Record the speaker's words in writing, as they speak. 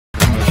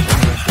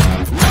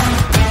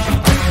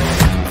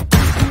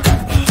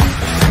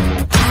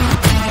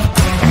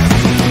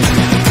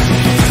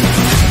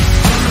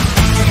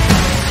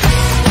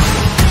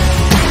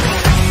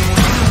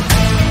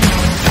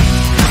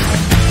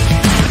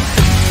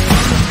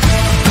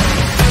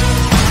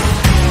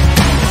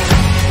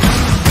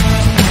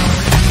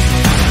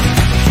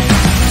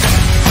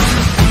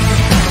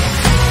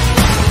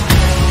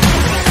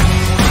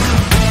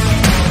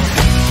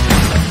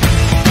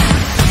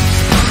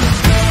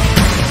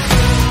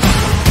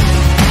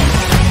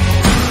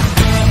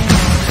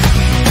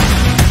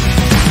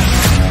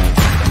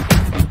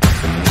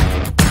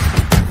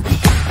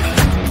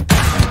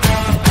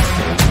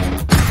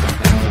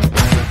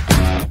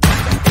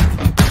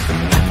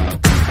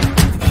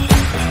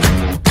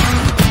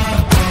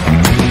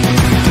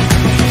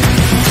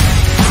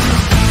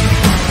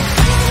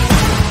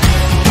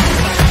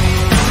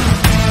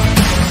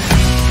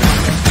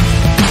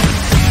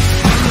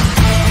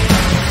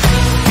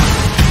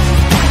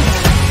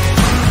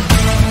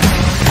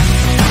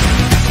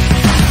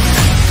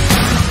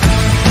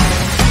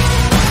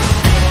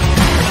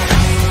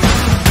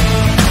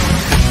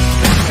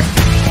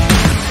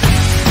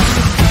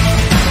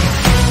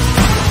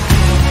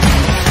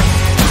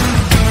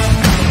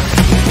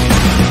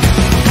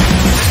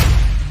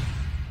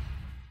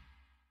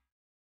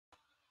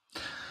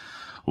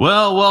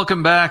Well,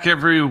 welcome back,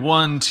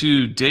 everyone,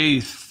 to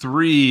day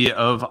 3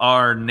 of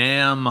our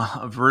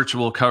NAMM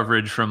virtual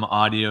coverage from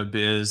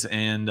Audiobiz.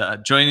 And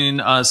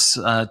joining us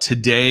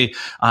today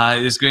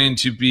is going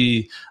to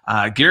be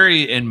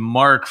Gary and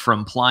Mark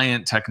from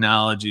Pliant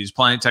Technologies.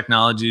 Pliant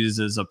Technologies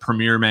is a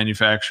premier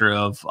manufacturer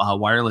of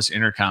wireless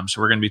intercom.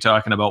 So we're going to be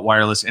talking about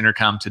wireless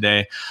intercom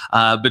today.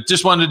 But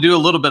just wanted to do a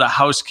little bit of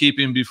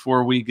housekeeping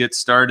before we get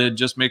started.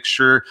 Just make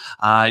sure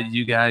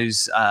you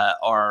guys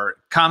are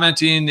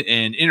commenting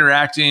and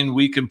interacting.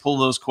 We can pull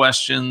those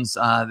questions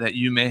that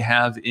you may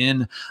have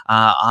in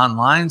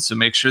online. So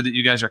make sure that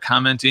you guys are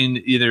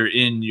commenting either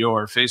in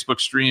your Facebook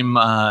stream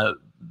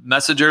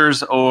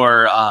messengers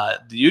or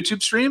the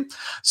YouTube stream.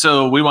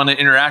 So we want to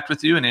interact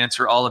with you and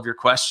answer all of your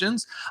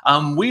questions.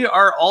 We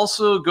are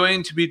also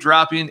going to be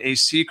dropping a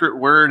secret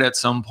word at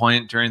some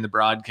point during the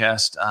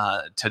broadcast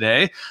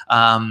today.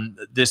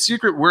 The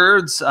secret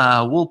words,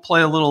 we'll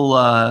play a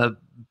little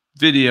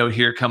video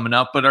here coming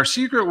up, but our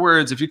secret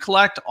words, if you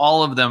collect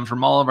all of them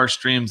from all of our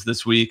streams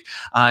this week,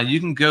 you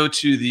can go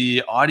to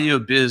the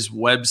Audiobiz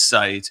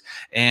website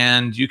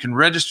and you can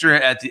register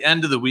at the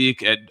end of the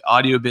week at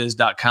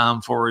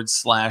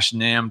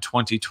audiobiz.com/NAMM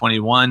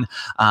 2021,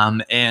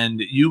 and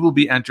you will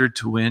be entered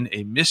to win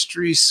a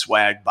mystery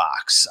swag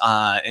box.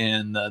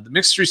 And the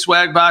mystery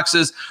swag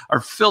boxes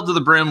are filled to the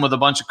brim with a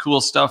bunch of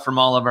cool stuff from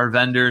all of our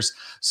vendors.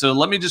 So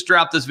let me just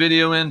drop this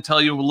video in, tell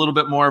you a little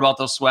bit more about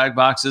those swag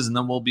boxes, and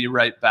then we'll be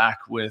right back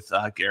with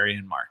Gary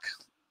and Mark.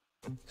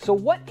 So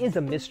what is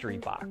a mystery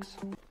box?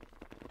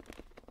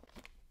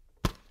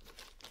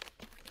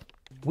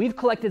 We've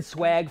collected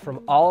swag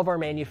from all of our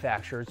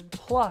manufacturers,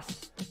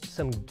 plus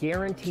some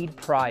guaranteed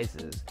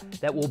prizes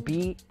that will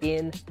be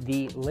in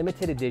the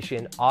limited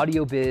edition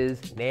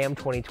Audiobiz NAMM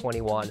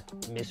 2021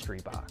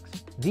 mystery box.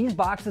 These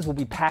boxes will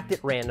be packed at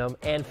random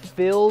and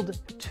filled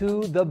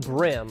to the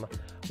brim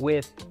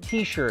with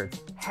t-shirts,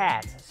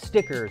 hats,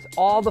 stickers,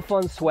 all the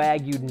fun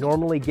swag you'd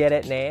normally get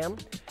at NAMM.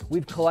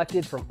 We've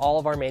collected from all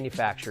of our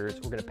manufacturers.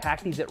 We're gonna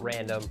pack these at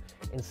random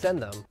and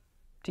send them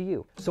to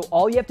you. So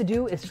all you have to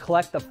do is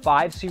collect the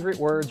 5 secret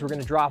words. We're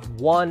gonna drop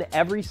one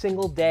every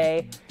single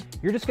day.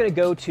 You're just gonna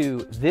go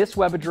to this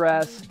web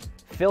address,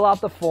 fill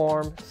out the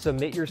form,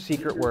 submit your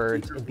secret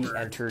words, and be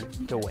entered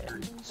to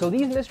win. So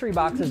these mystery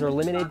boxes are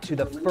limited to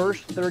the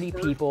first 30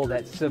 people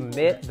that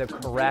submit the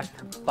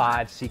correct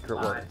 5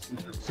 secret words.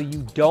 So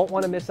you don't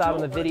want to miss out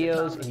on the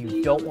videos, and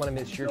you don't want to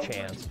miss your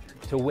chance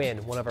to win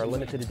one of our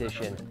limited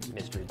edition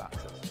mystery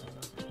boxes.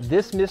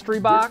 This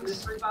mystery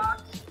box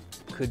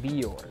could be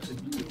yours.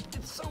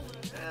 It's so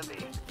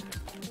heavy.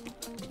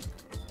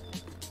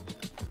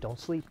 Don't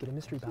sleep, get a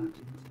mystery box.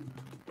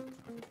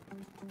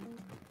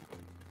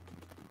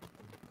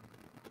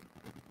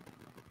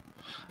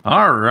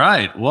 All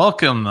right,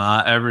 welcome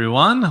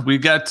everyone. We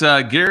got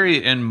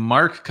Gary and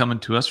Mark coming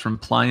to us from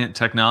Pliant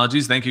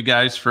Technologies. Thank you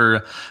guys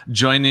for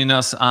joining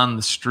us on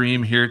the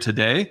stream here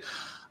today.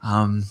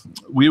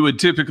 We would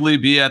typically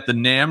be at the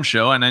NAMM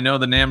show, and I know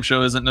the NAMM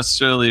show isn't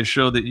necessarily a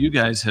show that you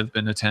guys have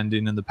been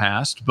attending in the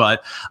past,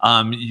 but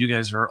you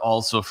guys are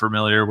also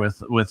familiar with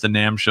the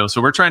NAMM show.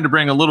 So we're trying to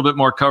bring a little bit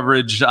more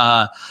coverage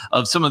of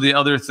some of the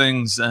other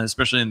things,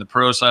 especially in the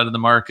pro side of the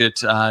market,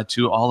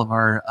 to all of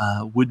our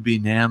would-be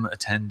NAMM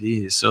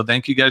attendees. So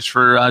thank you guys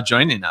for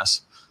joining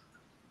us.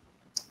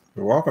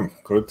 You're welcome.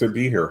 Good to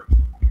be here.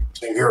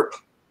 Same here.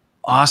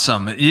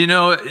 Awesome. You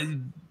know,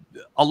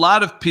 a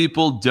lot of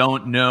people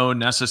don't know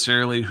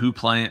necessarily who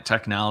Pliant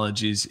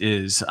Technologies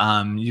is.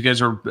 You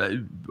guys are,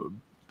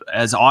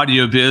 as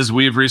Audiobiz,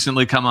 we've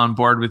recently come on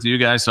board with you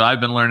guys, so I've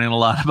been learning a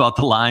lot about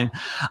the line.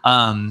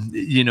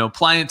 You know,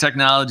 Pliant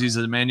Technologies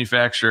is a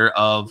manufacturer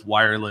of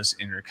wireless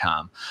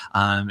intercom,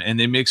 and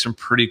they make some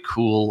pretty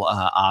cool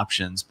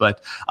options.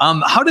 But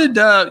how did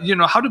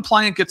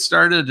Pliant get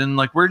started, and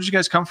like, where did you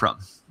guys come from?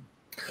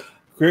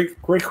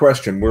 Great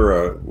question.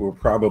 We're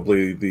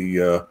probably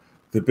the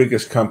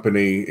biggest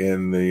company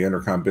in the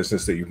intercom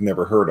business that you've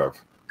never heard of.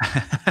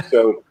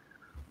 So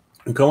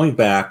going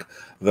back,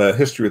 the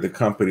history of the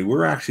company,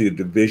 we're actually a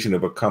division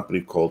of a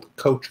company called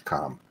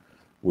Coachcom,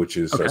 which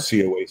is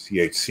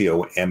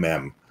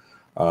C-O-A-C-H-C-O-M-M.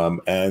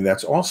 And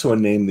that's also a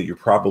name that you're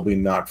probably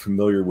not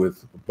familiar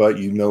with, but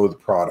you know the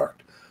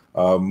product.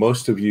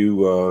 Most of you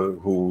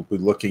who will be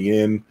looking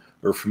in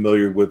are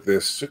familiar with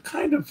this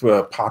kind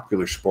of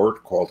popular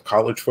sport called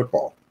college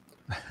football.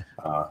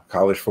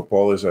 College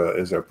football is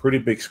a pretty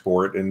big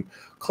sport, and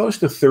close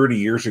to 30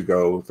 years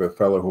ago, the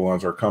fellow who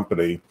owns our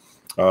company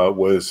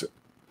was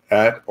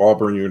at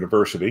Auburn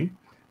University,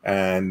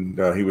 and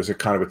he was a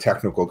kind of a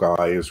technical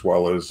guy as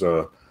well as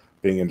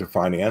being into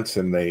finance.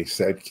 And they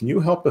said, "Can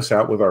you help us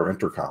out with our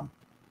intercom?"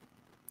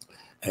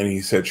 And he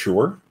said,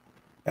 "Sure,"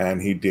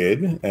 and he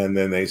did. And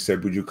then they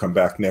said, "Would you come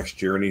back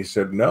next year?" And he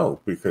said,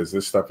 "No, because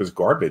this stuff is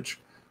garbage."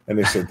 And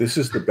they said, "This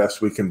is the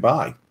best we can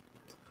buy."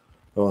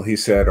 Well, he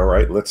said, "All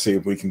right, let's see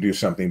if we can do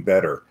something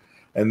better."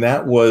 And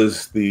that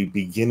was the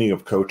beginning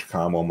of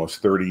Coachcom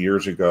almost 30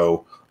 years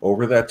ago.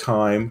 Over that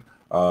time,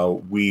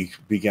 we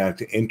began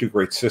to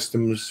integrate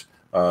systems.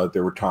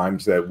 There were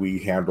times that we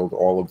handled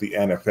all of the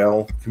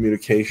NFL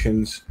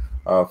communications.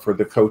 for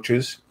the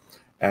coaches.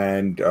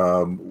 And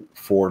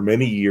for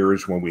many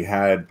years, when we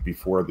had,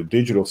 before the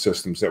digital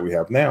systems that we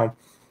have now,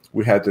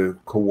 we had to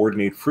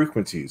coordinate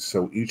frequencies.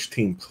 So each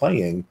team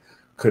playing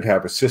could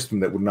have a system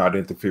that would not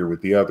interfere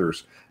with the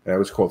others. And that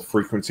was called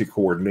frequency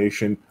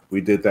coordination.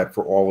 We did that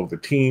for all of the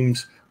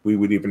teams. We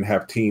would even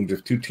have teams,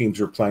 if two teams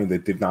were playing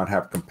that did not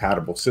have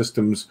compatible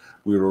systems,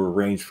 we would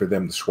arrange for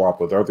them to swap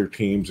with other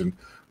teams, and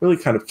really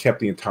kind of kept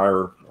the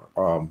entire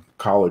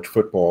college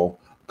football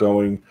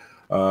going.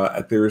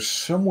 There's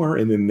somewhere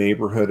in the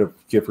neighborhood of,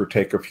 give or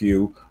take a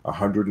few,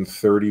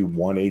 130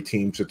 1A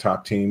teams, the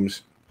top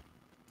teams.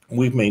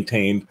 We've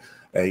maintained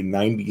a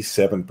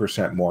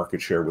 97%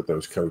 market share with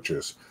those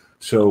coaches.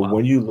 So wow.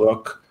 When you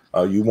look,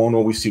 you won't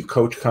always see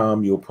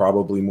CoachCom. You'll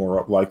probably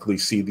more likely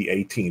see the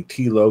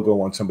AT&T logo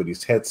on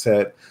somebody's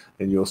headset,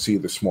 and you'll see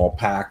the small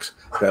packs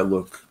that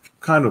look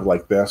kind of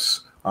like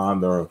this on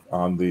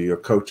the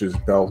coaches'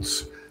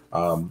 belts.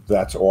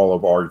 That's all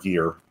of our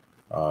gear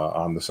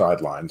on the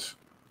sidelines.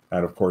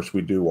 And of course,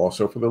 we do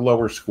also for the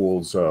lower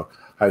schools,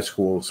 high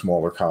school,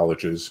 smaller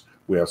colleges,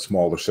 we have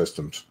smaller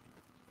systems.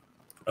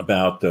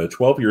 About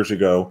 12 years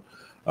ago,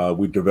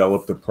 we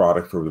developed a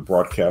product for the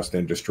broadcast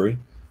industry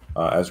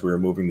as we were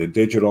moving to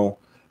digital,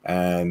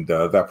 and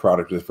that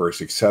product was very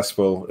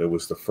successful. It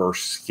was the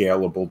first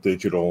scalable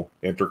digital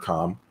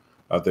intercom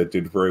that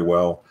did very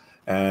well.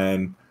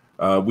 And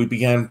we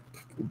began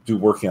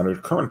working on a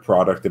current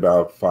product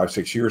about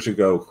 5-6 years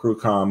ago,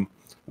 CrewCom.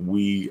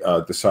 We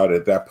decided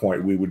at that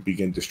point we would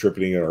begin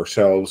distributing it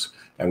ourselves,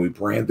 and we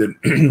branded,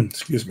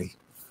 excuse me,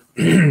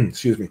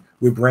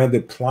 we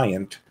branded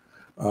Pliant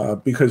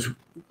because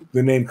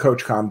the name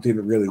CoachCom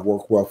didn't really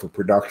work well for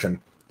production.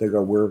 They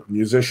go, we're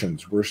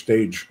musicians, we're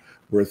stage,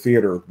 we're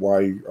theater,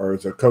 why are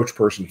as a coach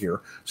person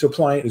here? So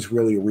Pliant is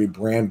really a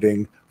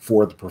rebranding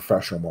for the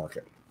professional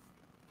market.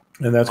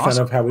 And that's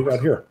awesome. Kind of how we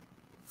got here.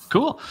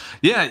 Cool.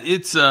 Yeah,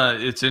 it's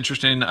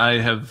interesting. I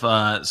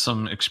have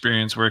some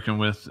experience working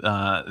with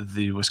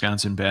the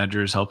Wisconsin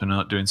Badgers, helping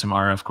out doing some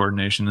RF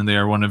coordination, and they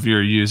are one of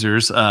your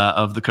users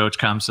of the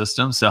CoachCom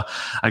system. So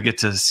I get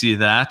to see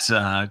that.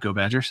 Go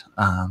Badgers!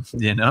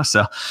 You know,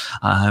 so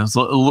it was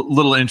a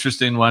little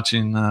interesting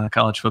watching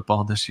college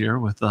football this year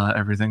with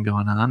everything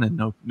going on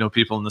and no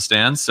people in the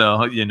stands.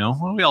 So you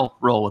know, we all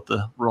roll with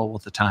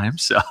the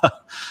times. So.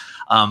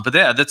 But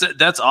yeah,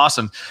 that's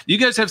awesome. You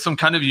guys have some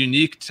kind of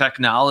unique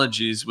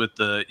technologies with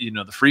the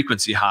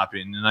frequency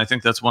hopping, and I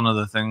think that's one of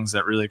the things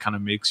that really kind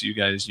of makes you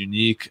guys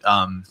unique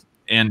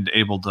and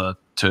able to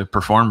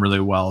perform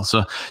really well.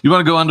 So you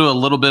want to go into a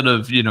little bit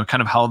of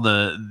kind of how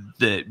the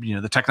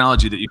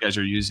technology that you guys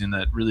are using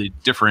that really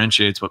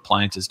differentiates what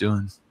Pliant is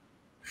doing.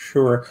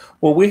 Sure.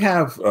 Well, we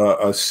have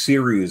a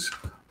series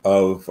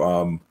of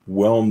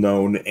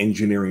well-known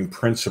engineering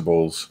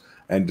principles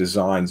and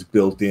designs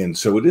built in.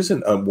 So it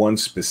isn't a one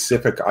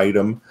specific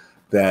item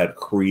that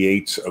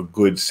creates a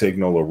good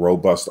signal, a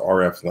robust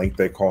RF link,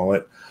 they call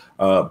it,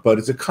 but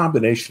it's a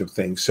combination of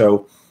things.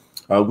 So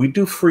we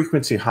do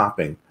frequency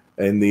hopping.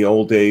 In the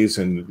old days,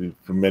 and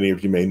many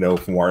of you may know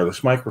from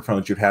wireless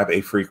microphones, you'd have a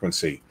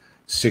frequency,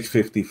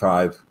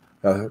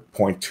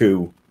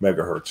 655.2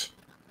 megahertz.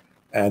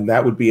 And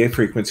that would be a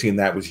frequency, and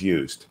that was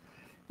used.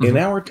 Mm-hmm.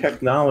 In our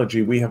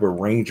technology, we have a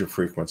range of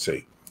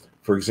frequency.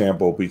 For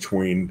example,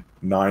 between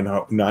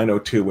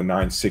 902 and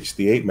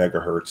 968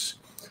 megahertz,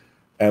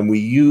 and we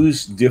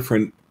use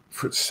different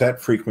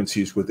set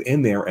frequencies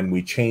within there, and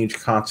we change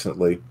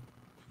constantly.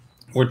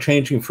 We're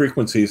changing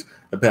frequencies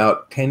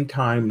about 10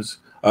 times,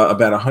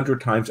 about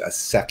 100 times a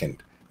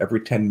second, every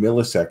 10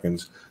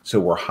 milliseconds. So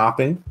we're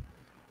hopping,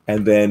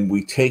 and then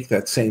we take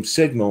that same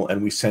signal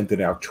and we send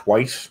it out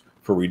twice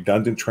for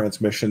redundant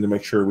transmission to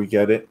make sure we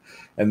get it.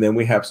 And then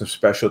we have some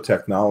special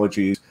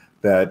technologies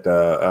that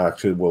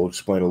actually we'll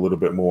explain a little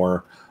bit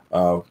more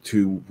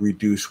to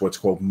reduce what's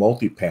called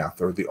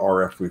multipath, or the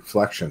RF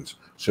reflections,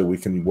 so we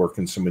can work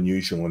in some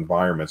unusual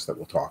environments that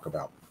we'll talk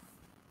about.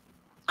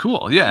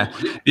 Cool. Yeah.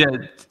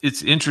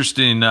 It's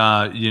interesting,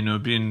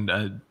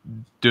 being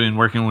doing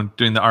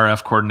the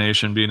RF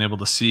coordination, being able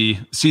to see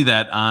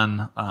that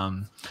on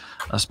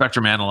a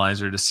spectrum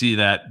analyzer, to see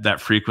that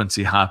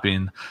frequency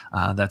hopping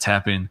that's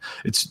happening.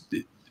 It's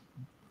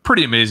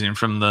pretty amazing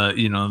from the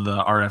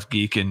the RF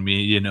geek in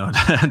me,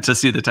 to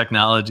see the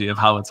technology of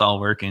how it's all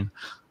working.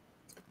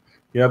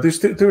 Yeah,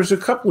 there's a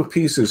couple of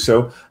pieces.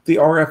 So the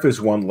RF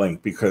is one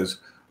link, because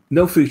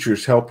no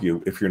features help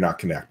you if you're not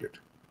connected.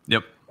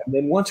 Yep. And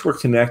then once we're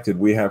connected,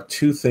 we have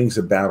two things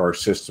about our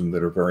system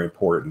that are very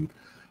important.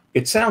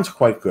 It sounds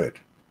quite good,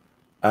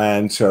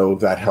 and so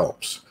that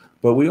helps.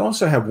 But we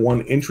also have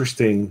one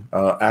interesting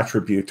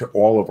attribute to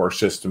all of our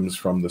systems,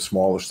 from the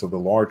smallest to the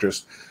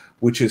largest,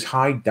 which is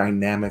high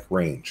dynamic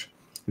range.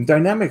 And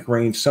dynamic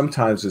range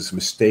sometimes is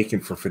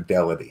mistaken for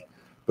fidelity,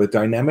 but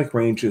dynamic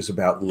range is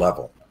about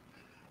level.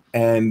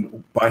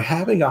 And by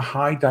having a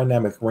high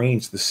dynamic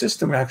range, the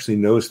system actually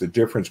knows the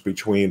difference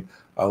between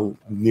a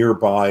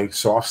nearby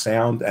soft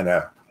sound and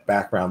a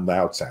background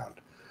loud sound.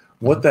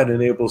 What that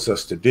enables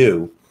us to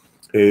do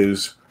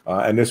is,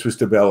 and this was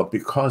developed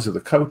because of the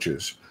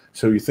coaches.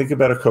 So you think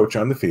about a coach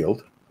on the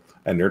field,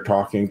 and they're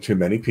talking to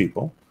many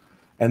people,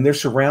 and they're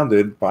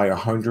surrounded by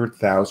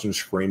 100,000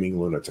 screaming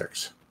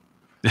lunatics.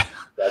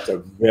 That's a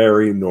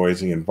very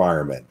noisy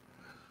environment.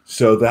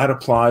 So that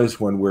applies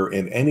when we're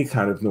in any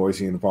kind of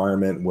noisy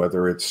environment,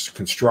 whether it's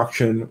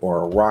construction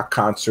or a rock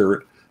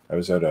concert. I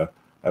was at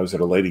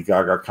a Lady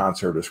Gaga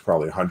concert. It was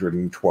probably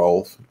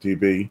 112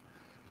 dB.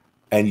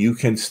 And you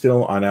can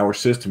still, on our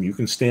system, you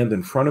can stand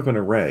in front of an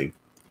array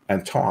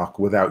and talk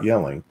without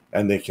yelling,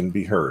 and they can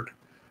be heard.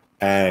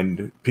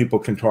 And people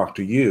can talk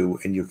to you,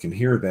 and you can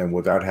hear them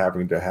without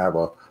having to have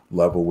a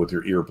level with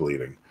your ear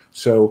bleeding.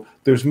 So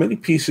there's many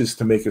pieces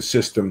to make a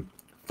system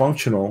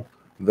functional.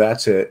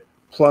 That's it.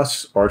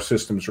 Plus, our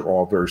systems are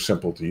all very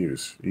simple to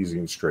use, easy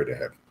and straight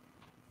ahead.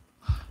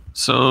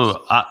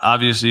 So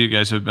obviously you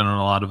guys have been on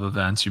a lot of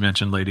events. You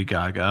mentioned Lady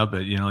Gaga,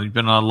 but you've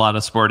been on a lot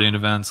of sporting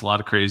events, a lot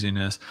of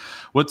craziness.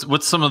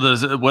 What's some of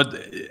those,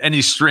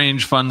 any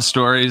strange fun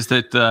stories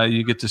that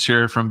you get to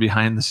share from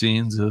behind the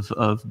scenes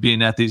of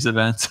being at these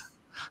events?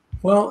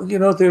 Well,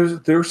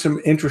 there's some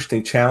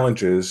interesting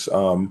challenges,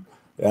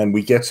 and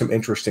we get some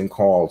interesting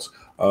calls.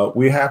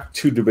 We have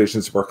two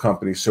divisions of our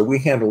company, so we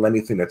handle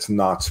anything that's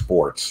not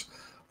sports.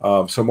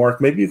 So Mark,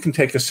 maybe you can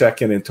take a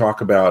second and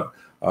talk about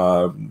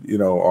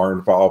our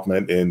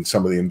involvement in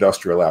some of the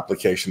industrial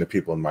application that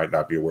people might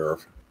not be aware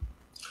of.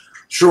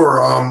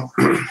 Sure.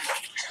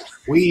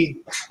 We,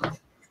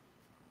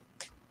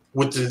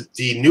 with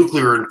the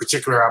nuclear in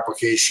particular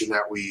application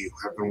that we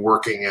have been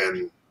working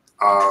in,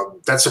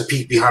 that's a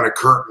peek behind a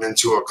curtain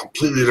into a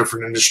completely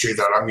different industry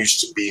that I'm used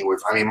to being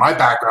with. I mean, my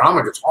background, I'm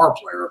a guitar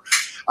player.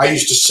 I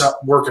used to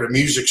work at a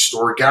music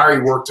store.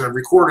 Gary worked in a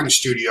recording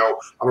studio.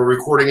 I'm a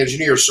recording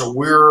engineer. So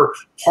we're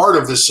part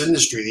of this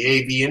industry, the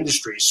AV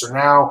industry. So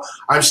now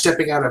I'm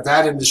stepping out of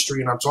that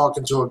industry, and I'm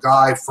talking to a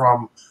guy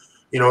from,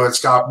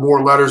 it's got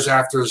more letters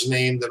after his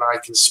name than I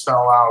can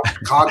spell out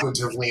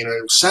cognitively in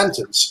a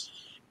sentence.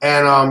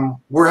 And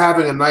we're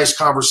having a nice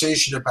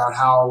conversation about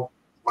how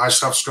my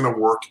stuff's going to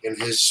work in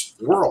his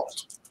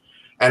world.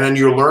 And then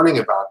you're learning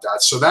about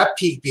that. So that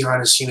peek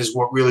behind the scene is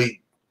what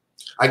really,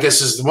 I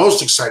guess, is the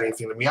most exciting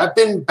thing to me. I've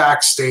been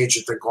backstage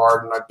at the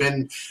Garden. I've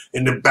been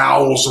in the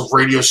bowels of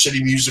Radio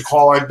City Music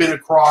Hall. I've been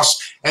across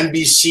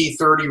NBC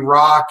 30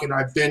 Rock, and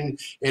I've been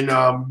in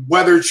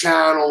Weather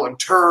Channel and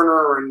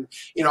Turner, and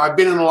I've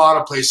been in a lot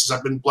of places.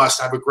 I've been blessed.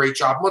 I have a great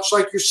job, much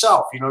like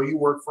yourself. You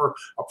work for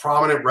a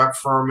prominent rep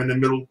firm in the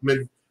middle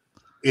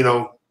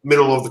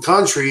of the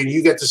country, and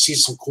you get to see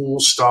some cool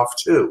stuff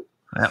too.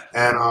 Yeah.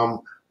 And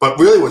but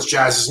really what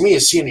jazzes me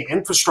is seeing the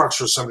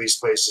infrastructure of some of these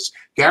places.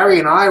 Gary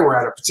and I were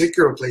at a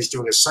particular place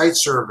doing a site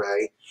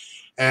survey,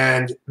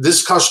 and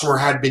this customer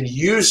had been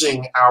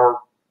using our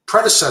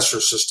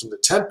predecessor system, the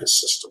Tempest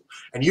system,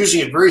 and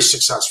using it very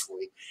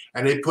successfully.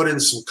 And they put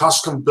in some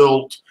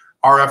custom-built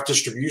RF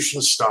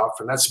distribution stuff,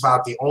 and that's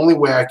about the only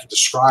way I can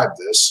describe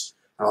this.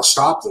 And I'll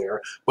stop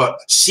there. But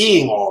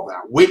seeing all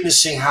that,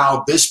 witnessing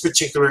how this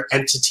particular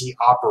entity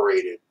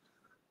operated,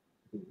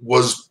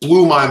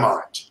 blew my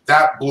mind.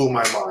 That blew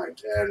my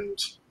mind. And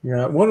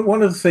yeah,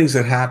 one of the things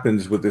that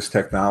happens with this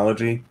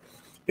technology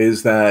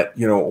is that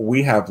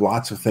we have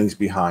lots of things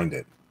behind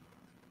it,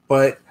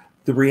 but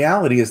the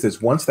reality is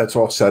that once that's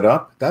all set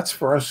up, that's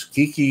for us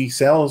geeky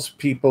sales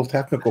people,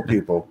 technical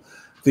people.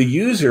 The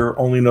user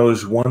only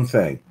knows one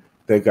thing: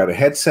 they've got a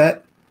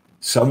headset.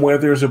 Somewhere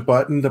there's a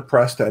button to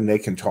press, and they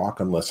can talk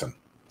and listen.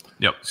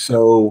 Yep.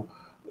 So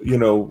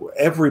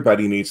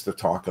everybody needs to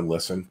talk and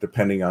listen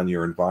depending on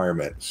your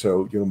environment.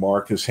 So,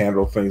 Mark has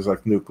handled things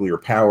like nuclear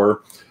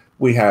power.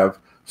 We have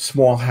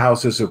small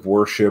houses of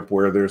worship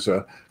where there's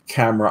a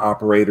camera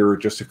operator,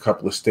 just a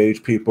couple of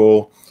stage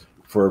people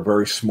for a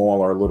very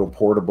small, our little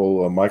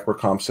portable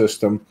microcom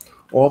system,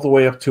 all the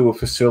way up to a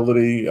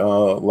facility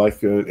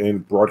like in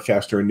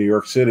broadcaster in New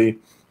York City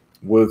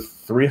with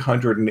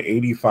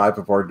 385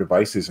 of our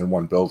devices in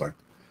one building.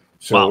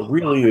 So wow. It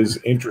really is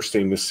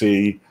interesting to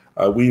see.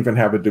 We even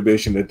have a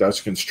division that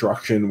does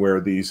construction where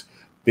these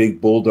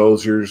big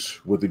bulldozers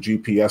with the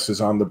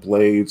GPSs on the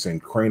blades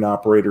and crane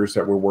operators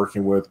that we're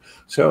working with.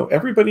 So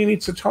everybody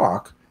needs to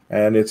talk,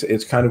 and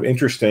it's kind of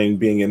interesting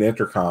being in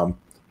intercom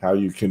how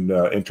you can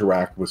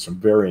interact with some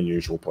very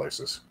unusual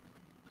places.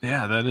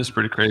 Yeah, that is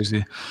pretty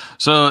crazy.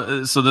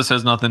 So this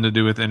has nothing to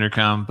do with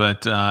intercom,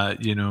 but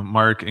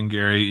Mark and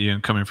Gary,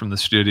 coming from the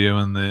studio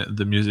and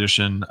the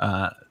musician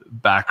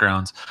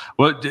backgrounds,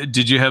 what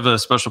did you have a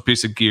special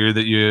piece of gear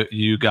that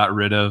you got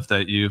rid of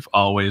that you've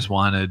always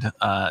wanted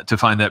to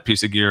find that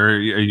piece of gear? Or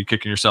are you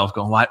kicking yourself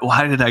going,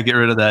 why did I get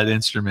rid of that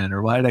instrument,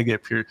 or why did I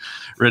get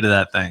rid of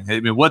that thing? I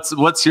mean,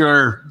 what's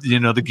your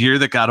the gear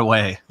that got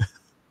away?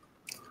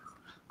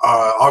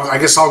 I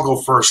guess I'll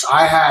go first.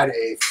 I had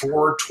a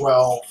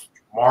 412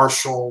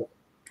 Marshall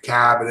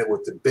cabinet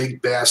with the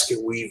big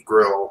basket weave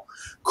grill,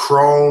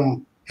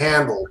 chrome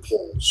handle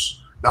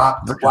pulls,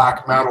 not the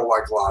black metal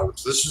like a lot of them.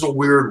 This is a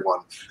weird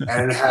one.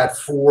 And it had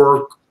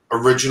 4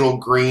 original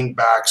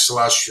greenback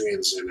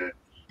Celestians in it,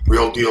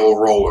 real deal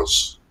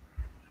rollers.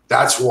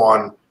 That's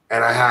one.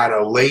 And I had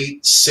a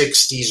late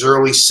 60s,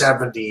 early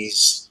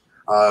 70s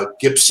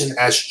Gibson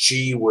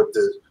SG with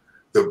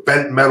the the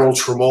bent metal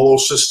tremolo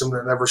system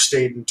that never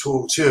stayed in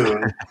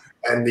tune,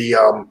 and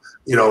the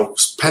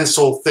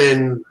pencil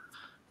thin,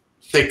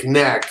 thick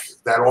neck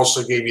that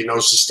also gave you no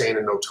sustain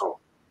and no tone.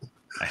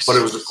 Nice. But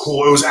it was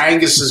cool. It was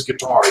Angus's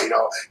guitar.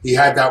 He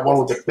had that one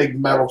with the big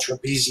metal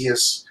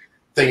trapezius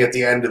thing at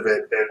the end of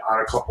it, and on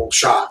a couple of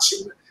shots,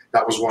 and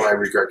that was one I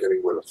regret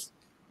getting rid of.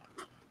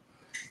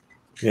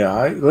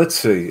 Yeah, let's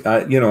see.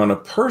 On a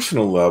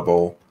personal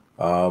level,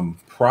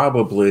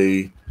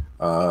 probably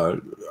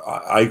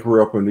I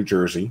grew up in New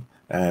Jersey,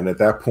 and at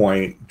that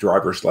point,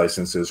 driver's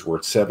licenses were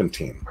at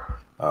 17,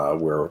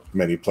 where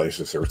many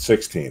places are at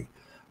 16.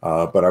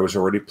 But I was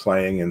already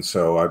playing, and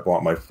so I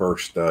bought my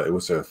first, it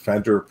was a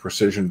Fender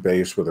Precision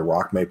bass with a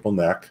rock maple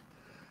neck,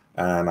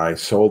 and I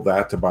sold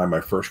that to buy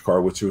my first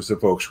car, which was a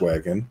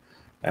Volkswagen.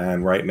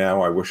 And right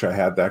now, I wish I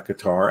had that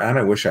guitar, and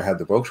I wish I had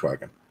the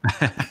Volkswagen.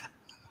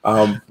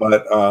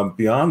 But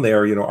beyond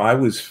there, I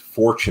was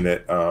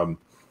fortunate.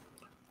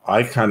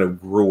 I kind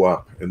of grew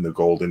up in the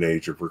golden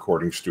age of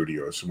recording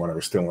studios. When I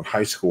was still in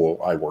high school,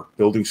 I worked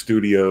building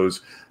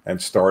studios and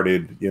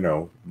started,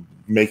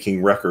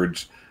 making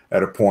records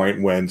at a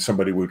point when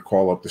somebody would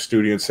call up the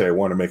studio and say, I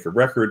want to make a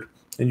record.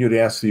 And you'd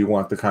ask, do you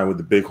want the kind with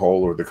the big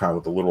hole or the kind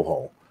with the little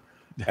hole?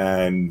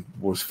 And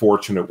was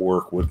fortunate to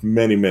work with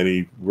many,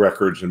 many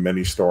records and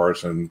many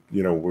stars. And,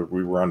 we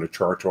were on the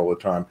charts all the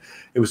time.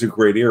 It was a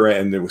great era.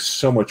 And there was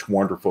so much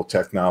wonderful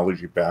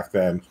technology back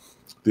then.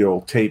 The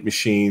old tape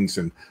machines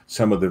and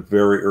some of the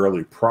very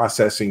early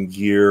processing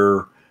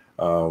gear,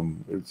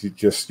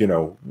 just,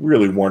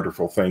 really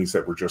wonderful things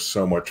that were just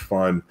so much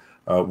fun.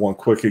 One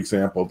quick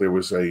example, there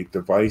was a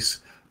device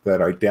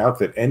that I doubt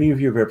that any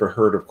of you have ever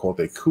heard of called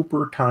a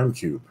Cooper Time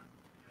Cube.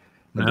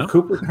 And the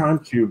Cooper Time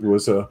Cube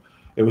was a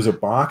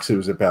box. It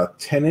was about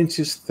 10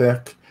 inches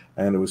thick,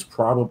 and it was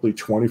probably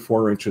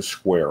 24 inches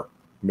square,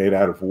 made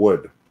out of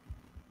wood.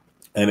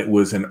 And it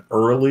was an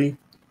early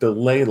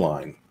delay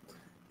line.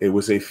 It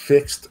was a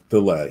fixed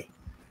delay.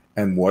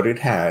 And what it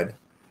had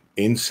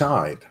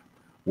inside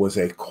was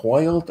a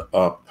coiled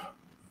up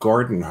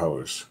garden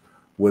hose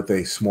with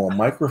a small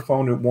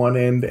microphone at one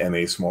end and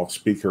a small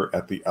speaker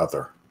at the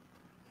other.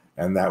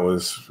 And that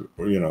was,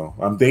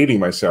 I'm dating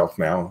myself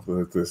now.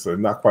 This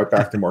not quite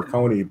back to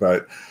Marconi,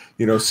 but,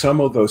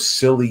 some of those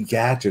silly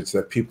gadgets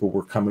that people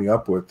were coming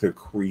up with to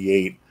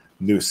create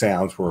new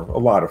sounds were a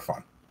lot of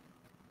fun.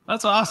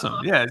 That's awesome.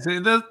 Yeah,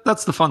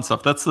 that's the fun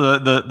stuff. That's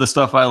the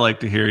stuff I like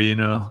to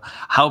hear,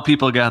 how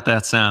people got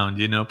that sound,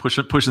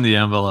 pushing the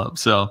envelope.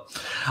 So,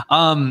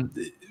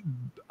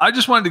 I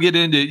just wanted to get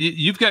into,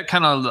 you've got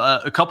kind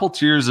of a couple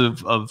tiers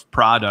of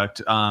product.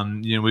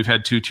 We've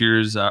had two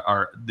tiers, the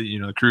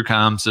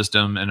CrewCom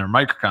system and our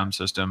Microcom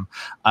system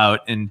out.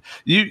 And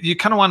you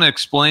kind of want to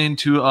explain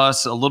to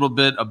us a little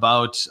bit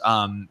about,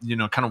 kind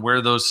of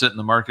where those sit in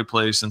the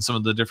marketplace and some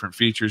of the different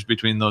features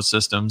between those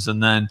systems.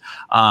 And then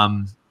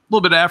a little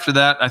bit after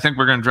that, I think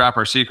we're going to drop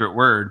our secret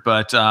word,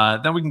 but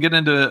then we can get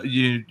into,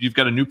 you've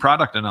got a new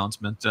product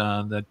announcement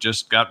that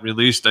just got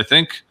released, I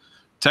think,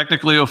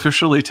 technically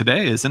officially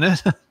today, isn't it?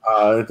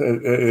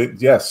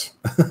 Yes.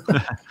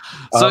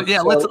 So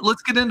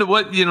let's get into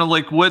what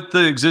what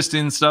the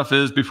existing stuff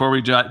is before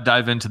we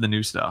dive into the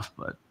new stuff.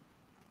 But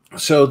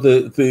so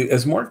the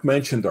as Mark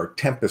mentioned, our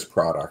Tempest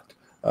product.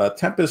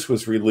 Tempest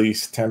was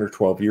released 10 or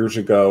 12 years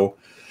ago.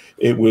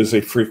 It was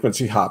a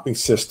frequency hopping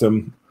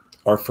system.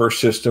 Our first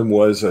system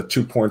was a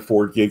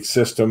 2.4 gig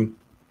system,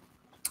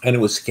 and it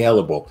was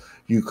scalable.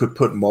 You could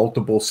put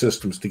multiple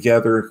systems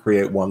together,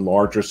 create one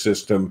larger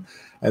system.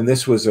 And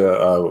this was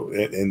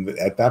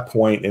at that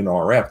point in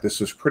RF, this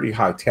was pretty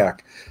high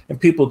tech, and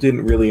people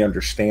didn't really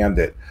understand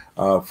it.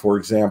 For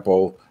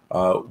example,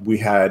 we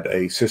had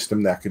a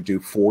system that could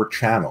do 4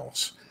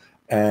 channels,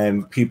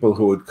 and people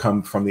who had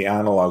come from the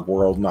analog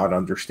world not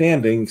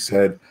understanding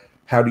said,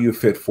 how do you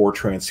fit 4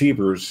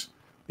 transceivers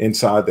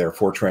inside there,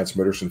 4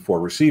 transmitters and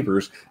 4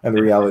 receivers? And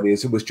the reality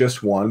is it was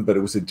just one, but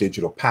it was a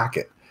digital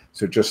packet.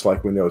 So just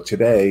like we know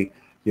today,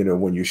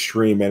 when you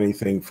stream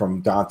anything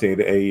from Dante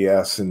to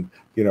AES, and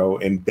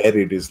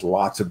embedded is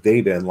lots of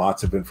data and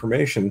lots of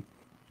information,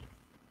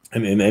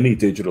 and in any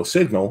digital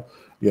signal,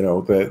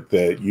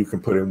 that you can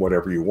put in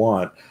whatever you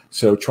want.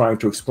 So trying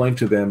to explain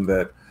to them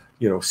that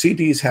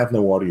CDs have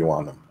no audio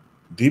on them,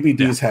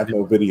 DVDs have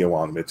no video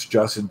on them. It's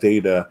just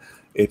data.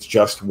 It's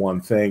just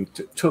one thing.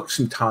 Took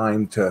some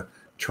time to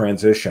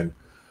transition.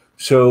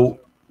 So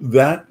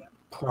that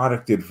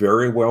product did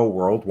very well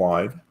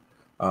worldwide,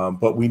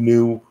 but we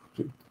knew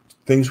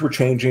things were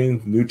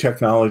changing. New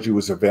technology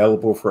was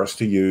available for us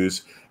to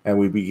use, and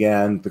we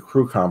began the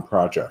CrewCom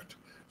project.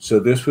 So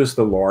this was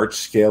the large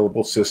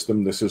scalable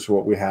system. This is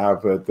what we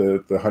have at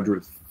the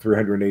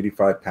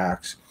 385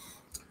 packs.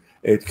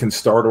 It can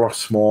start off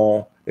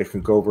small. It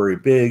can go very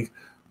big,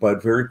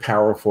 but very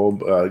powerful.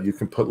 You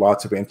can put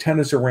lots of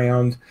antennas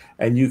around,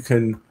 and you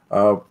can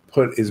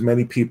put as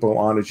many people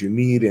on as you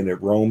need, and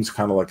it roams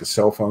kind of like a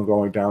cell phone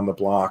going down the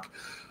block.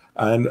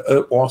 And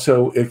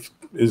also, it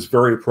is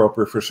very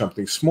appropriate for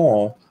something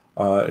small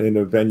in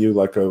a venue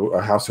like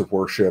a house of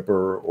worship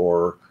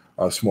or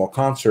a small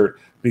concert,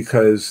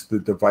 because the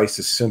device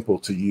is simple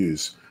to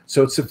use.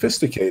 So it's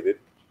sophisticated,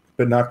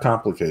 but not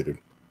complicated.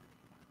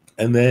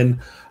 And then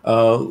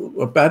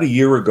about a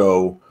year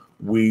ago,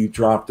 we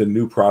dropped a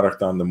new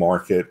product on the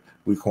market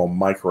we call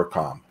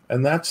Microcom.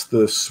 And that's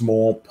the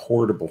small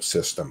portable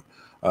system.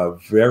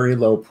 Very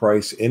low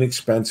price,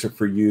 inexpensive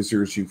for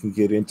users. You can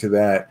get into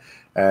that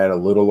at a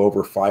little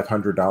over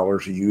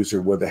 $500 a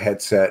user with a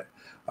headset,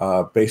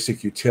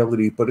 basic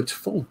utility, but it's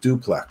full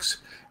duplex.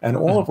 And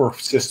all of our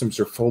systems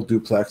are full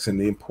duplex. And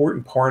the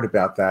important part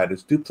about that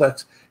is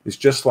duplex is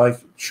just like,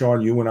 Sean,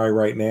 you and I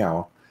right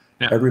now.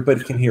 Yeah.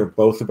 Everybody can hear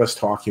both of us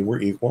talking.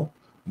 We're equal.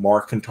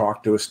 Mark can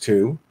talk to us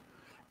too.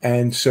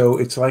 And so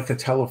it's like a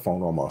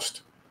telephone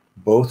almost.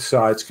 Both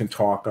sides can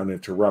talk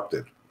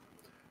uninterrupted.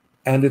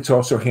 And it's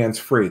also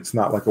hands-free. It's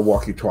not like a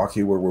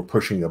walkie-talkie where we're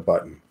pushing a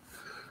button.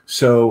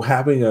 So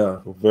having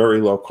a very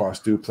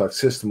low-cost duplex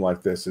system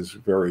like this is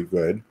very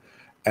good.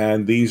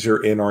 And these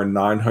are in our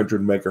 900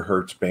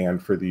 megahertz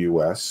band for the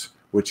US,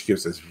 which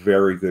gives us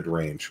very good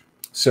range.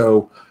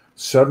 So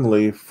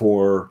suddenly,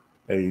 for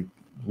a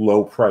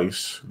low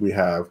price, we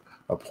have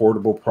a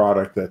portable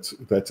product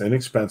that's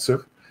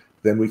inexpensive.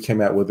 Then we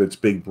came out with its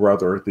big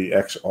brother, the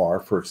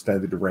XR, for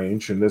extended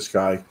range. And this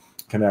guy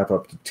can have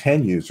up to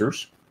 10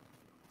 users.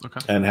 Okay.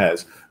 And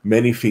has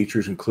many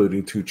features,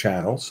 including 2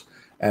 channels.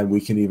 And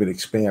we can even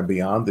expand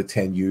beyond the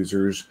 10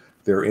 users.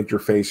 There are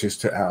interfaces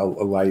to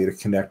allow you to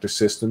connect to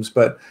systems,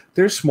 but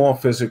they're small,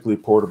 physically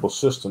portable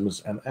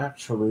systems. And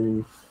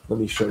actually, let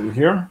me show you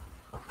here.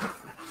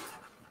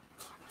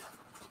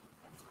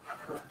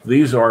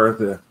 These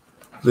are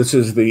this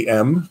is the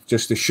M,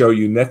 just to show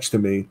you next to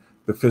me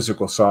the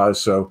physical size.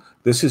 So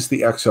this is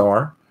the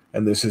XR,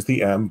 and this is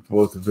the M,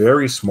 both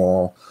very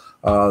small.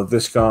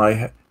 This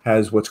guy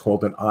has what's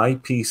called an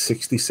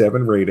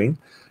IP67 rating.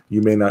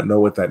 You may not know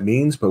what that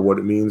means, but what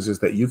it means is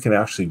that you can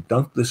actually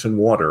dunk this in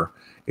water.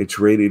 It's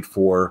rated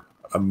for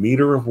a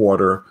meter of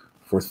water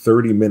for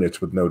 30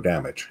 minutes with no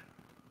damage.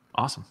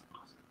 Awesome.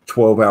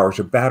 12 hours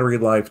of battery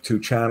life, 2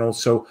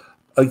 channels. So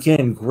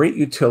again, great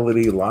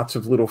utility, lots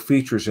of little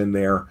features in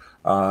there.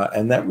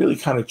 And that really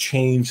kind of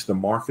changed the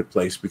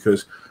marketplace,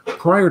 because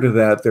prior to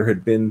that, there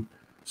had been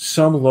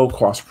some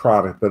low-cost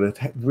product, but it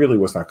really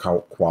was not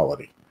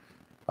quality.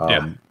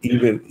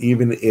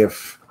 Even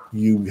if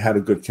you had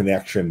a good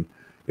connection,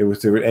 there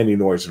was any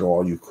noise at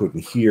all you couldn't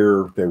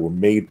hear. They were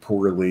made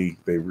poorly.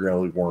 They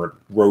really weren't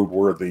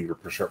roadworthy or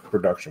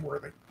production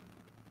worthy.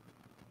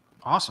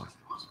 Awesome.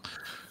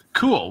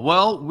 Cool.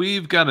 Well,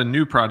 we've got a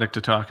new product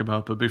to talk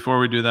about, but before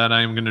we do that,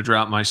 I am going to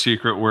drop my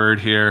secret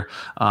word here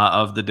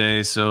of the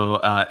day. So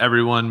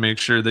everyone, make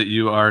sure that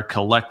you are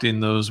collecting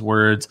those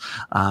words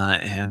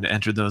and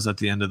enter those at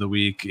the end of the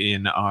week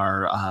in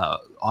our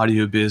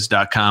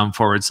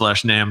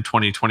audiobiz.com/NAMM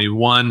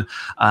 2021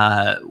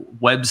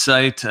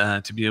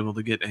 website to be able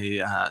to get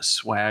a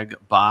swag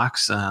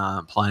box.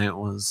 Pliant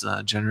was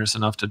generous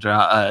enough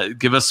to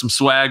give us some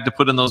swag to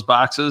put in those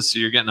boxes. So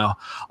you're getting a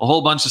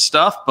whole bunch of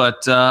stuff,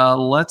 but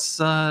let's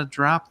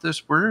drop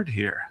this word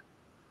here.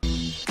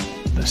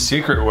 The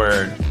secret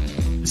word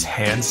is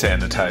hand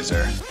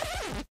sanitizer.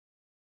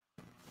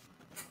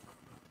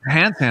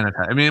 Hand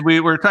sanitizer. I mean,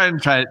 we're trying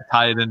to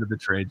tie it into the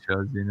trade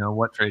shows. You know,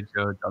 what trade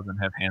show doesn't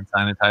have hand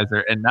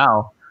sanitizer? And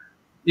now,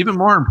 even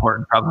more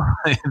important,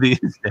 probably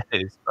these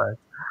days. But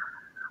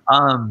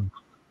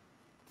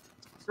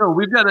so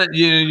we've got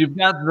you've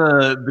got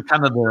the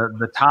kind of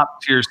the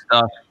top tier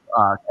stuff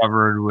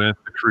covered with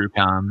the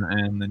CrewCom,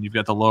 and then you've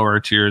got the lower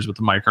tiers with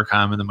the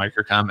Microcom and the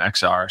Microcom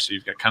XR. So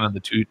you've got kind of the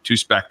two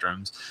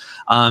spectrums.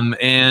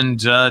 And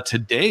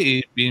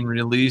today being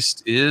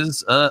released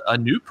is a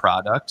new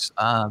product,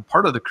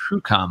 part of the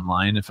CrewCom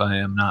line, if I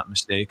am not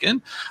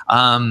mistaken.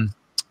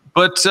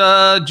 But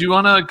do you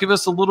want to give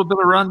us a little bit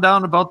of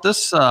rundown about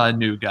this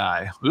new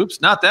guy?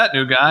 Oops, not that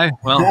new guy.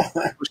 Well,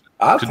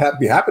 I'll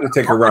be happy to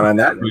take a run on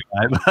that new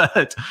guy,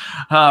 but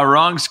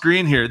wrong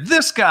screen here.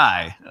 This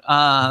guy,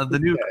 the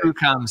new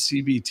CrewCom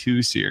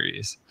CB2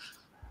 series.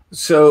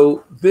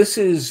 So this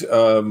is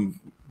the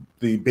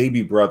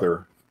baby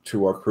brother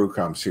to our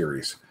CrewCom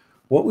series.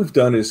 What we've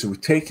done is we've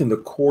taken the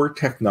core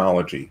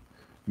technology,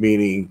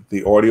 meaning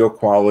the audio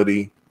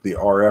quality, the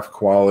RF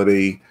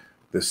quality,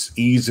 this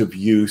ease of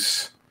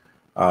use,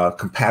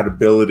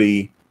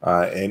 compatibility,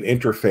 and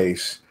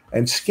interface,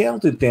 and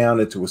scaled it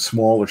down into a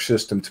smaller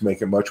system to make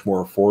it much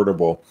more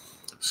affordable.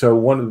 So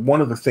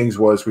one of the things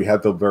was we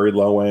had the very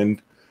low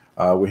end,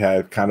 we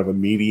had kind of a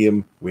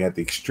medium, we had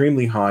the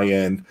extremely high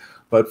end,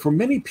 but for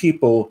many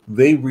people,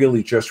 they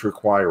really just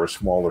require a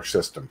smaller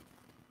system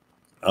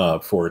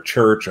for a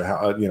church, a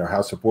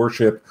house of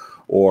worship,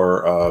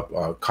 or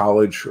a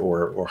college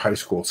or high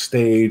school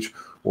stage,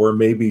 or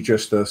maybe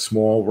just a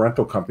small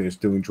rental company that's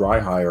doing dry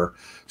hire.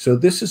 So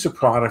this is a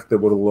product that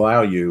would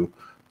allow you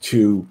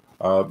to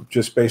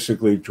just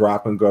basically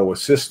drop and go a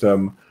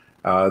system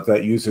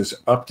that uses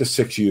up to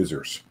 6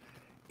 users.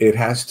 It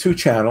has 2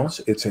 channels.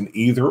 It's an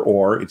either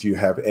or. If you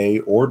have A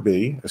or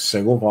B, a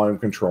single volume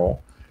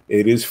control.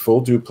 It is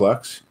full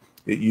duplex.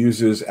 It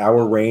uses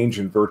our range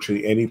in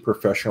virtually any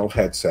professional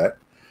headset.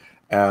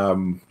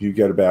 You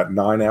get about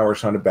 9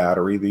 hours on a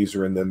battery. These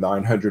are in the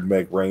 900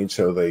 meg range,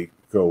 so they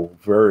go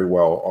very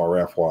well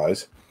RF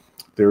wise.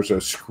 There's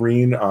a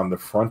screen on the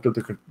front of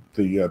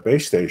the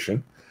base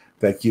station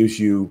that gives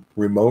you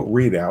remote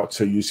readout,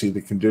 so you see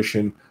the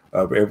condition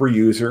of every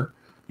user.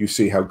 You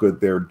see how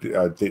good their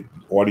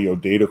audio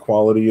data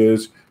quality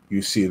is.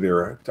 You see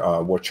their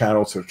what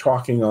channels they're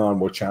talking on,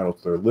 what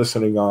channels they're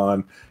listening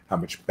on, how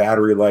much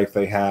battery life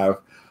they have.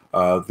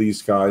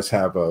 These guys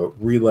have a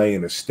relay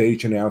and a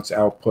stage announce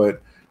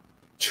output,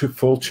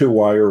 full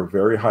 2-wire,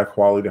 very high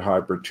quality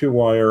hybrid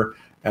 2-wire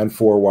and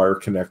 4-wire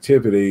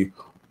connectivity,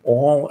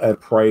 all at a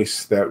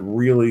price that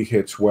really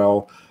hits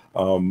well.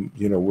 You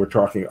know, we're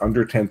talking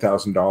under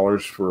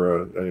 $10,000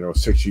 for a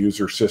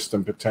 6-user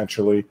system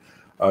potentially,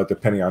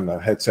 depending on the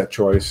headset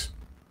choice.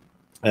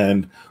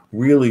 And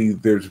really,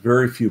 there's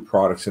very few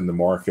products in the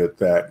market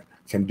that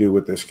can do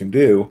what this can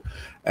do.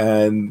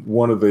 And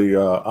one of the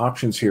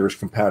options here is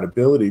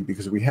compatibility,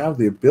 because we have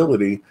the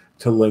ability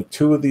to link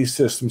 2 of these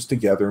systems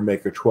together and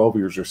make a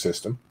 12-user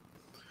system.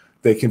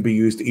 They can be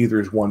used either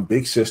as one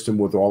big system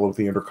with all of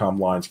the intercom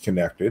lines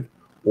connected,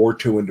 or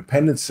 2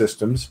 independent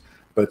systems,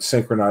 but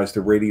synchronize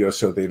the radio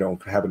so they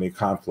don't have any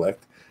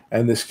conflict.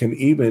 And this can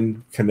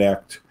even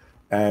connect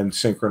and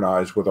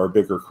synchronize with our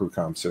bigger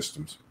CrewCom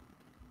systems.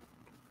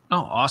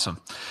 Oh, awesome.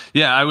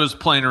 Yeah, I was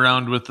playing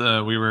around with,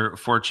 we were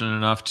fortunate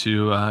enough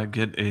to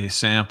get a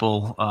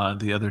sample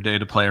the other day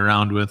to play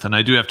around with. And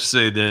I do have to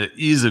say the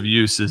ease of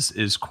use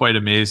is quite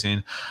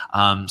amazing,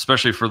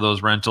 especially for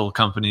those rental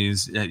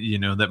companies,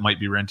 that might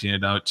be renting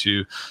it out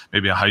to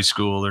maybe a high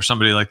school or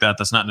somebody like that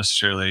that's not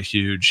necessarily a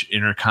huge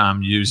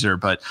intercom user.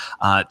 But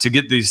to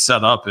get these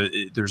set up,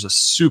 there's a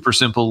super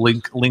simple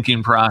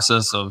linking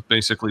process of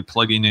basically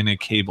plugging in a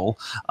cable,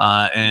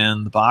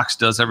 and the box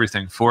does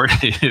everything for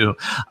you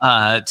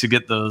to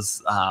get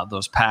those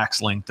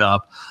packs linked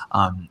up.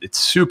 It's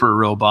super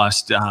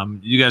robust.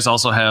 You guys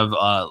also have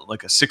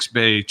like a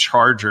 6-bay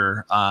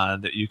charger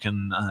that you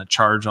can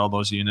charge all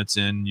those units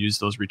in, use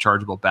those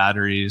rechargeable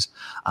batteries,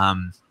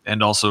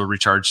 and also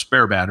recharge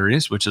spare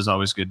batteries, which is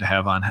always good to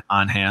have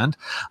on hand.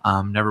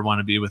 Never want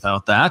to be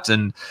without that.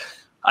 And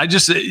I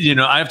just,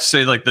 I have to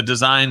say, like, the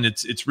design,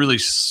 it's really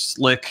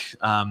slick,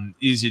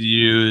 easy to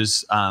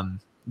use.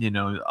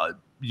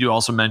 You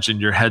also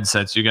mentioned your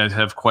headsets. You guys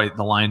have quite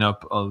the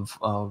lineup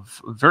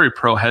of very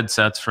pro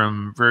headsets,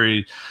 from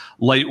very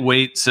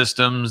lightweight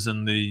systems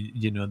and the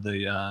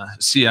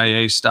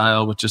CIA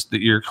style with just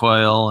the ear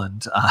coil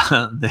and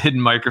the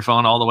hidden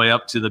microphone, all the way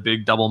up to the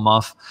big double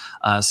muff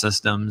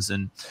systems.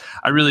 And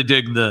I really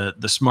dig the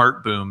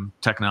smart boom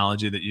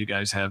technology that you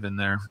guys have in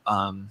there,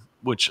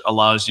 which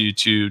allows you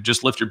to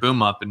just lift your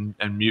boom up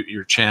and mute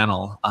your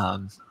channel,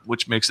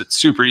 which makes it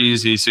super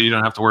easy, so you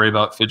don't have to worry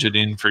about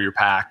fidgeting for your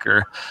pack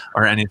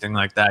or anything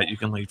like that. You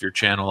can leave your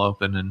channel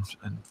open and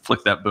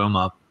flick that boom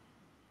up.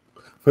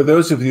 For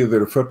those of you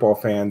that are football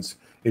fans,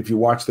 if you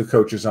watch the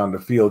coaches on the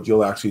field,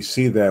 you'll actually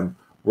see them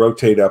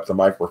rotate up the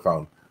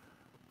microphone.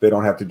 They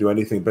don't have to do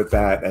anything but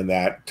that, and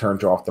that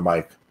turns off the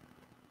mic.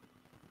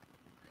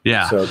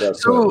 Yeah. So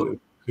that's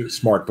a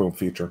smart boom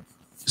feature.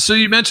 So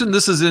you mentioned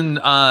this is in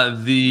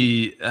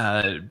the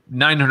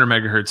 900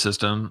 megahertz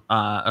system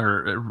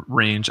or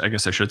range, I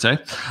guess I should say,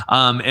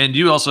 and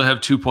you also have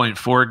 2.4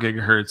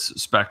 gigahertz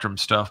spectrum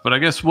stuff. But I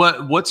guess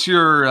what's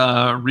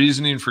your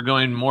reasoning for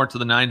going more to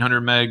the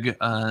 900 meg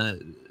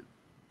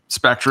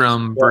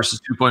spectrum versus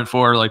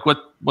 2.4? Like,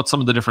 what's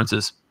some of the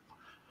differences?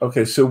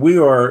 Okay, so we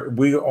are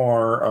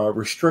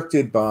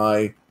restricted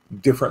by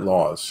different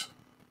laws.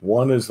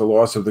 One is the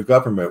laws of the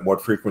government,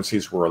 what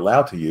frequencies we're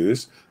allowed to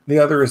use. The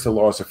other is the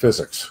laws of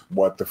physics,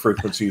 what the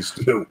frequencies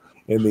do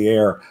in the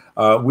air.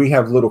 We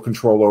have little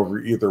control over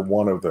either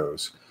one of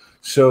those.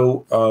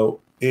 So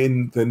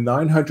in the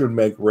 900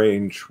 meg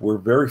range, we're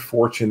very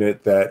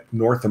fortunate that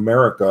North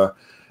America,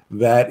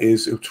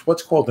 it's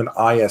what's called an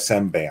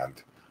ISM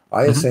band.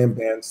 ISM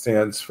band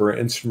stands for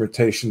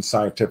Instrumentation,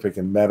 Scientific,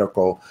 and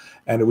Medical,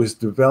 and it was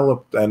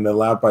developed and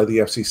allowed by the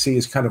FCC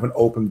as kind of an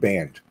open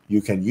band.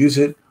 You can use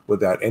it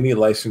without any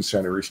license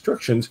and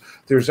restrictions.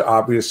 There's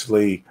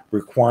obviously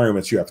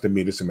requirements you have to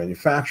meet as a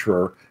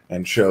manufacturer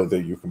and show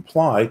that you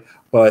comply,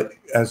 but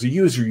as a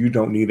user, you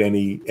don't need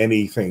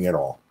anything at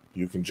all.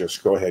 You can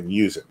just go ahead and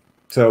use it.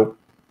 So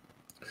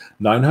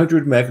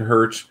 900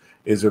 megahertz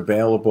is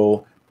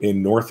available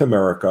in North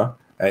America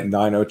at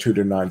 902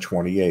 to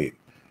 928.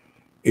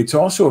 It's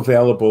also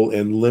available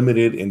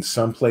limited in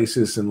some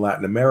places in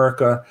Latin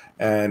America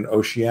and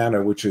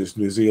Oceania, which is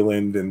New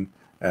Zealand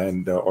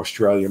and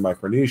Australia,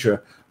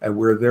 Micronesia, and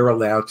where they're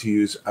allowed to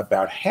use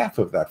about half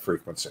of that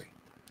frequency.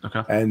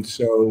 Okay. And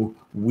so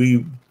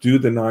we do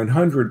the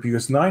 900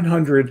 because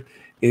 900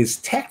 is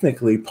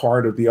technically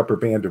part of the upper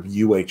band of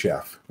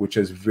UHF, which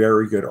has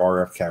very good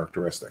RF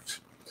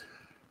characteristics.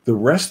 The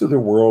rest of the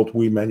world,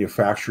 we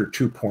manufacture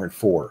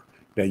 2.4.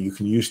 Now, you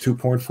can use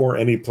 2.4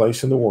 any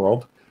place in the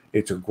world.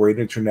 It's a great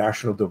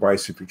international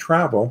device if you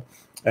travel,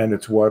 and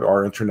it's what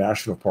our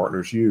international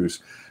partners use.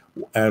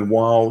 And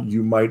while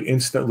you might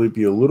instantly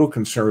be a little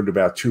concerned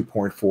about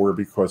 2.4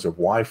 because of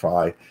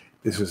Wi-Fi,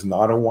 this is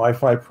not a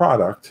Wi-Fi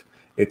product.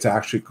 It's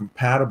actually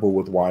compatible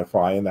with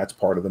Wi-Fi, and that's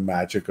part of the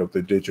magic of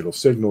the digital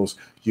signals.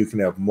 You can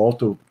have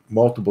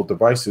multiple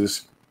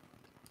devices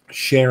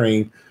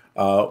sharing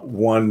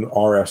one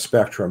RF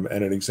spectrum.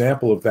 And an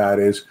example of that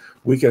is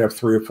we could have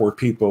 3 or 4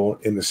 people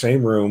in the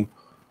same room,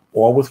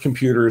 all with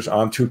computers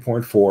on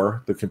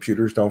 2.4. The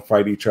computers don't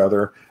fight each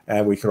other,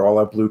 and we could all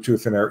have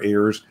Bluetooth in our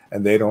ears,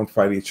 and they don't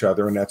fight each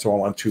other, and that's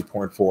all on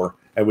 2.4.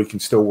 And we can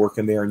still work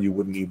in there, and you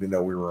wouldn't even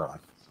know we were on.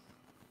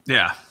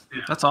 Yeah,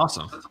 that's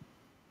awesome.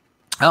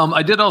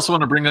 I did also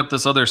want to bring up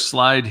this other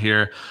slide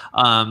here.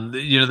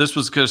 This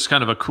was just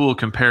kind of a cool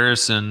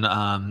comparison.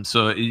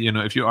 So,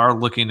 if you are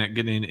looking at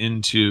getting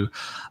into,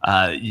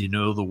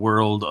 the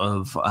world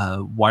of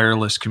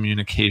wireless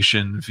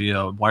communication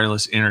via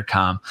wireless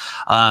intercom,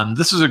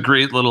 this is a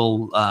great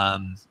little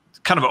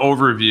kind of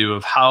overview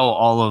of how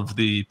all of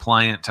the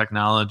Pliant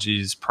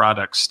Technologies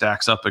products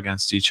stacks up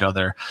against each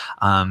other.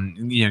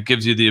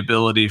 Gives you the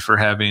ability for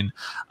having,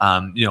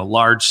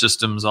 large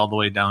systems all the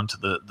way down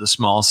to the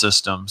small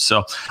systems.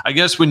 So I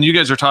guess when you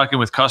guys are talking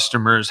with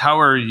customers, how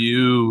are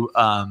you,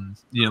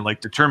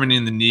 like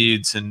determining the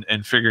needs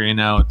and figuring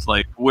out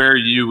like where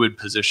you would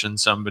position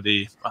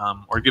somebody,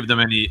 or give them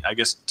any, I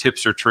guess,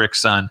 tips or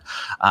tricks on,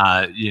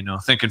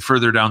 thinking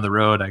further down the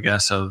road, I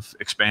guess, of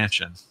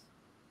expansion?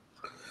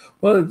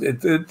 Well,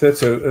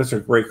 that's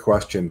a great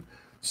question.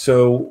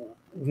 So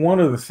one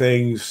of the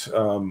things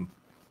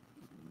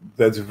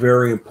that's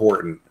very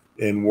important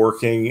in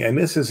working, and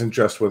this isn't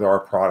just with our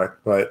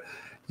product, but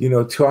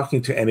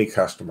talking to any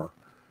customer,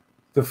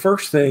 the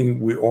first thing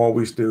we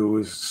always do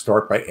is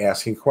start by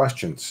asking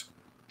questions.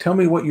 Tell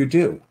me what you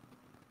do.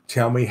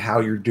 Tell me how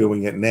you're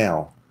doing it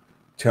now.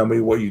 Tell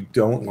me what you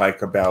don't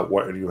like about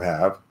what you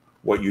have,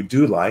 what you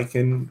do like,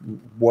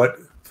 and what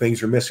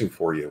things are missing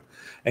for you,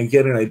 and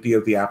get an idea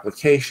of the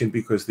application,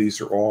 because these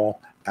are all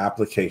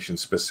application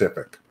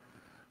specific.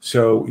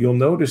 So you'll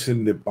notice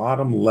in the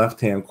bottom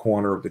left-hand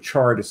corner of the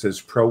chart, it says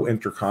Pro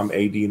Intercom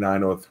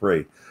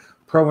AD903.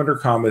 Pro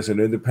Intercom is an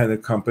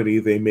independent company.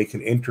 They make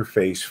an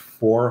interface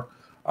for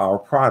our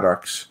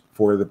products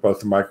for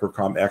both the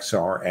Microcom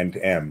XR and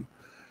M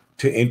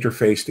to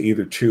interface to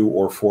either 2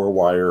 or 4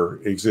 wire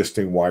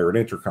existing wired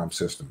intercom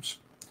systems.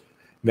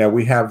 Now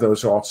we have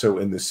those also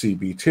in the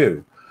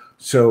CB2.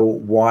 So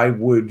why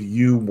would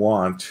you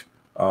want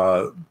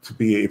to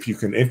be, if you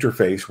can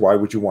interface, why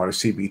would you want a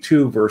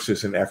CB2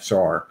 versus an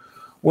XR?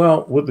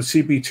 Well, with the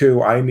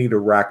CB2, I need a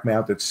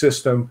rack-mounted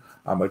system.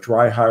 I'm a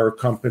dry hire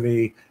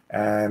company,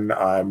 and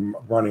I'm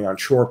running on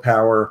shore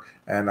power,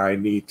 and I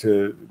need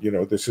to,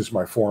 this is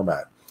my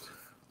format.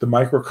 The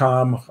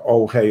Microcom,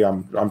 oh, hey,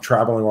 I'm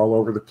traveling all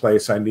over the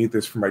place. I need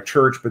this for my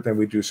church, but then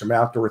we do some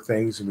outdoor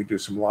things and we do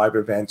some live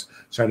events.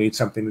 So I need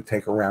something to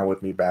take around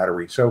with me,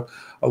 battery. So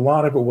a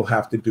lot of it will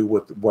have to do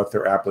with what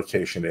their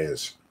application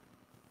is.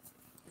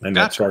 And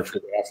that starts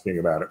with asking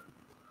about it.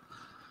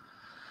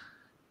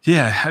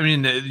 Yeah, I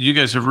mean, you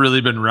guys have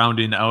really been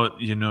rounding out,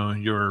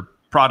 your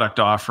product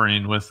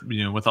offering with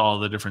with all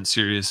the different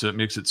series, so it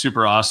makes it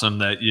super awesome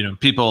that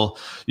people,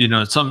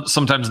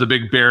 sometimes the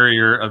big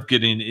barrier of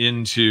getting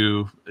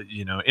into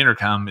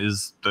intercom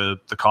is the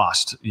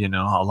cost. A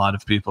lot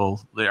of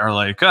people, they are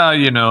like, I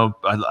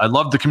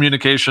love the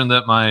communication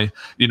that my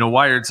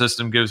wired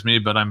system gives me,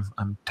 but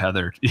I'm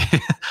tethered.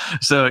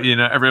 So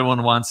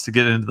everyone wants to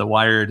get into the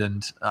wired,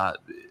 and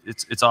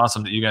it's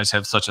awesome that you guys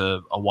have such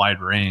a wide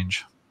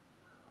range.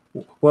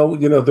 Well,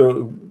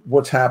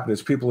 what's happened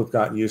is people have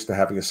gotten used to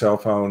having a cell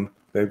phone.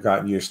 They've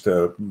gotten used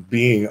to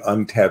being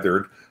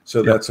untethered.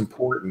 So that's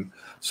important.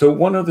 So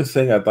one other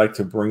thing I'd like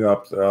to bring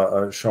up,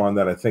 Sean,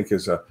 that I think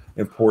is an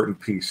important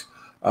piece.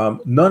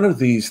 None of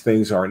these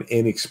things are an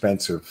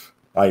inexpensive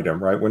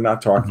item, right? We're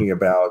not talking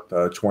about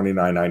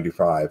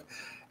 $29.95.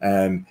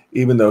 And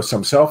even though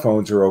some cell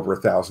phones are over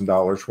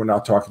 $1,000, we're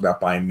not talking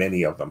about buying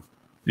many of them.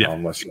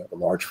 Unless you have a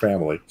large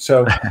family.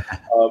 So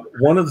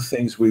one of the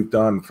things we've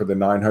done for the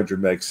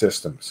 900 meg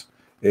systems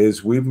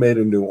is we've made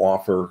a new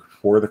offer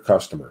for the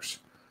customers,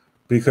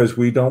 because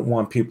we don't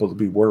want people to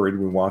be worried.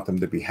 We want them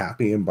to be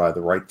happy and buy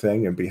the right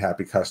thing and be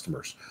happy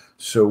customers.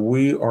 So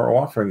we are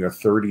offering a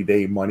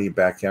 30-day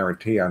money-back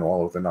guarantee on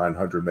all of the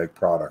 900 meg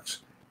products,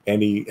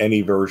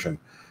 any version.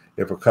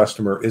 If a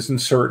customer isn't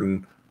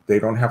certain, they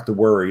don't have to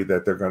worry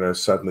that they're going to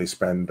suddenly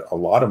spend a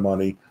lot of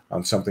money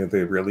on something that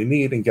they really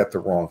need and get the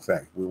wrong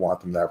thing. We want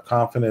them to have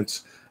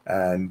confidence,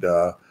 and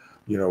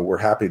we're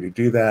happy to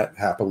do that.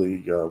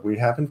 Happily, we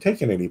haven't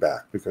taken any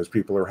back because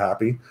people are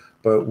happy,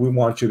 but we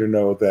want you to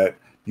know that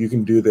you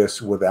can do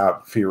this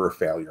without fear of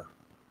failure.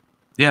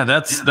 Yeah,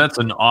 that's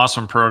an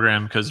awesome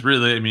program, because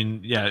really, I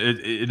mean,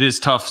 it is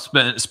tough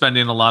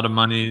spending a lot of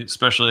money,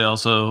 especially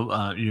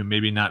also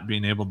maybe not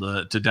being able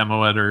to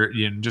demo it, or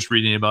just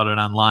reading about it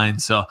online.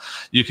 So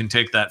you can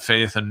take that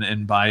faith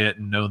and buy it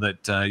and know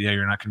that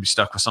you're not going to be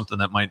stuck with something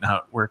that might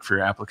not work for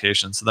your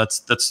application. So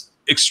that's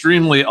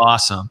extremely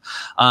awesome.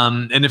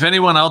 And if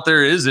anyone out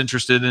there is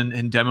interested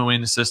in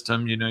demoing the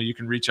system, you know, you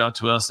can reach out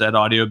to us at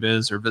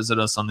Audiobiz or visit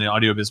us on the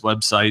Audiobiz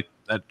website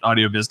at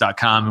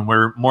audiobiz.com. And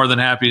we're more than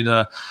happy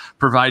to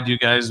provide you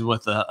guys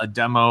with a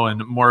demo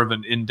and more of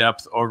an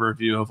in-depth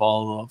overview of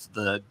all of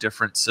the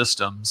different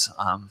systems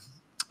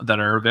that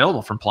are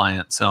available from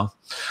Pliant. So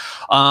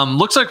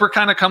looks like we're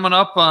kind of coming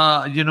up,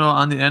 you know,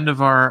 on the end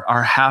of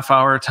our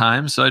half-hour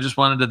time. So I just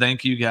wanted to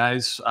thank you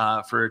guys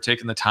for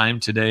taking the time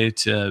today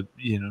to,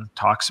 you know,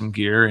 talk some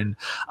gear and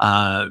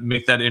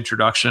make that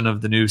introduction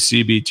of the new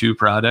CB2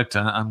 product.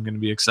 I'm going to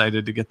be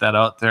excited to get that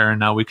out there, and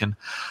now we can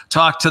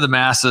talk to the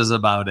masses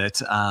about it.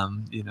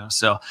 You know,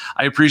 so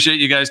I appreciate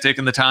you guys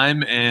taking the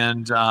time.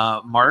 And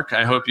Mark,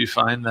 I hope you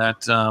find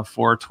that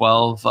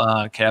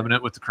 412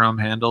 cabinet with the chrome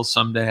handles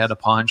someday at a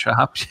pawn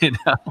shop. You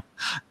know,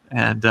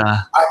 and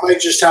I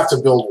might just have to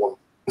build one.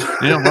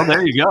 Yeah, well,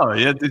 there you go.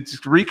 Yeah,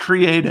 just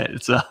recreate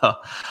it. So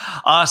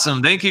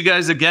awesome. Thank you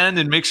guys again.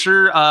 And make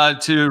sure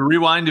to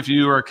rewind if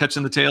you are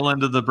catching the tail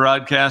end of the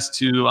broadcast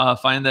to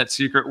find that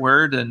secret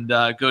word and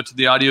go to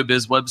the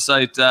Audiobiz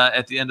website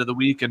at the end of the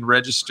week and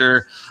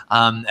register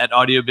at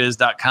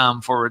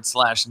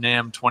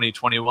audiobiz.com/NAMM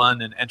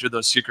 2021 and enter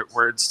those secret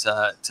words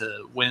to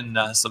win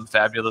some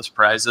fabulous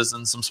prizes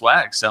and some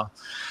swag. So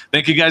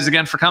thank you guys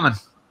again for coming.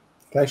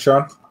 Thanks,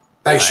 Sean.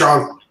 Thanks,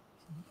 Sean.